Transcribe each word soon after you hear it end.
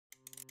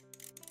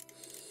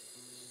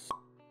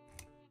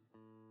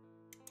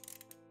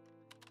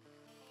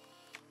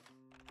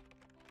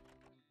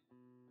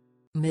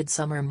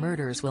Midsomer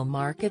Murders will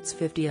mark its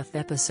 50th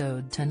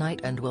episode tonight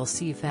and will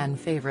see fan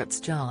favorites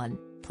John,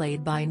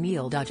 played by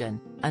Neil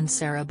Dudgeon, and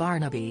Sarah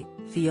Barnaby,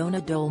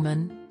 Fiona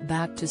Dolman,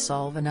 back to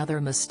solve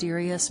another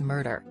mysterious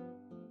murder.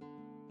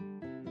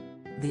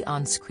 The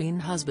on-screen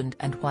husband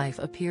and wife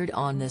appeared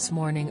on This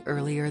Morning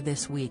earlier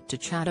this week to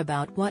chat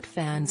about what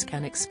fans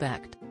can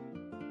expect.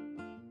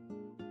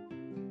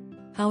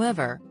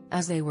 However,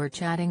 as they were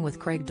chatting with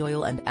Craig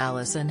Doyle and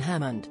Alison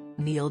Hammond,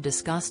 Neil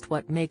discussed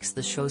what makes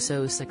the show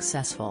so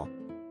successful.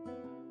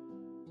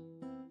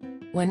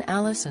 When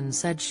Alison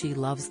said she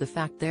loves the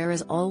fact there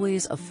is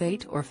always a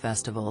fete or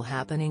festival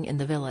happening in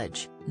the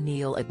village,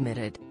 Neil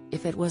admitted,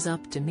 "If it was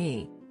up to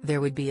me,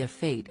 there would be a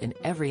fete in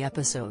every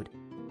episode."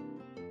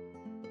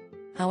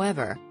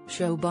 However,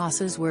 show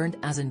bosses weren't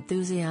as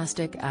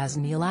enthusiastic as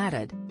Neil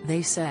added,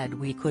 "They said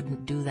we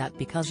couldn't do that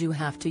because you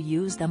have to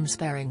use them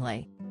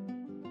sparingly."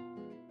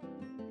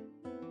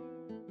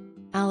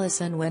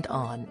 Alison went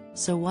on,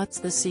 "So what's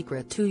the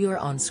secret to your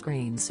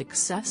on-screen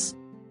success?"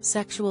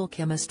 "Sexual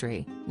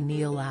chemistry,"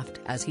 Neil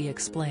laughed as he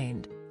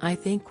explained, "I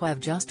think we've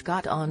just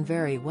got on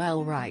very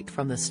well right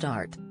from the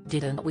start,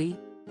 didn't we?"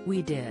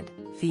 "We did,"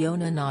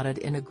 Fiona nodded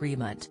in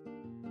agreement.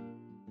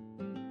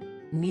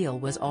 "Neil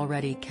was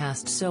already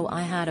cast, so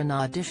I had an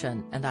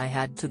audition and I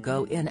had to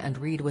go in and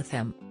read with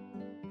him.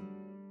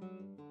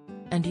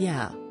 And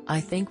yeah, I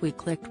think we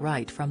clicked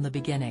right from the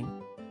beginning."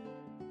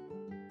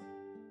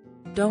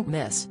 Don't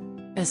miss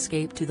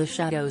Escape to the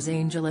Shadows.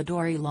 Angela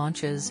Dory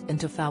launches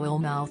into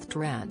foul-mouthed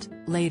rant.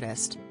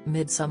 Latest,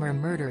 Midsomer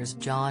Murders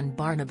John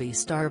Barnaby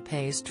star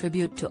pays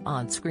tribute to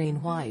on-screen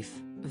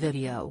wife.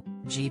 Video,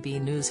 GB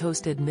News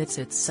host admits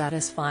it's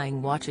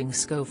satisfying watching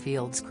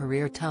Schofield's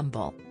career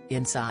tumble.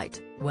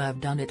 Insight, "We've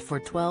done it for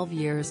 12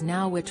 years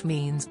now, which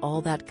means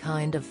all that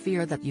kind of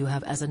fear that you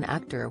have as an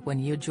actor when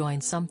you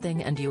join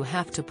something and you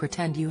have to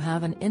pretend you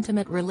have an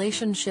intimate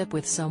relationship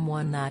with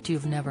someone that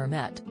you've never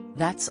met,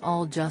 that's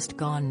all just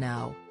gone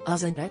now,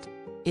 isn't it?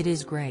 It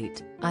is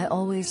great. I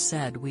always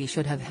said we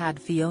should have had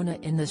Fiona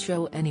in the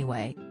show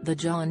anyway," the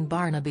John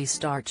Barnaby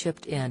star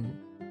chipped in.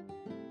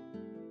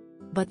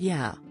 "But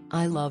yeah,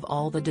 I love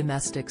all the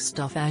domestic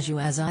stuff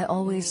as I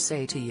always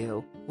say to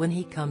you, when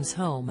he comes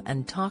home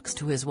and talks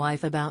to his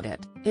wife about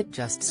it, it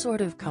just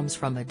sort of comes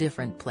from a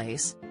different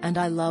place, and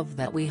I love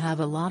that we have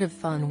a lot of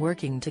fun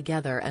working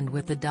together, and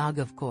with the dog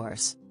of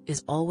course,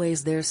 is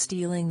always there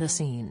stealing the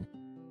scene."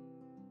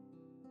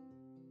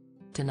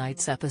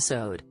 Tonight's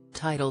episode,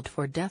 titled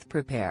For Death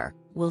Prepare,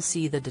 will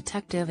see the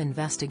detective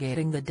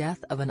investigating the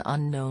death of an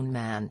unknown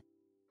man.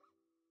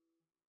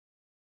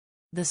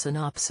 The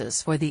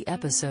synopsis for the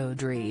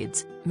episode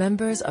reads,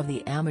 "Members of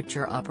the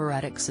Amateur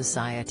Operatic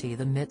Society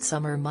the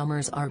Midsomer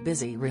Mummers are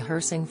busy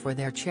rehearsing for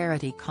their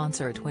charity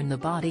concert when the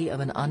body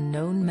of an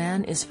unknown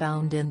man is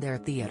found in their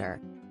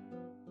theater.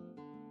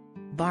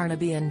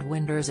 Barnaby and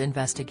Winder's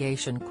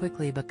investigation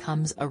quickly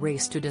becomes a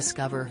race to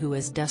discover who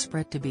is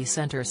desperate to be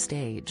center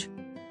stage."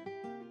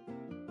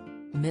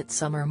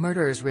 Midsomer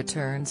Murders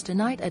returns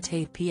tonight at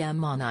 8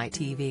 p.m. on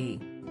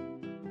ITV.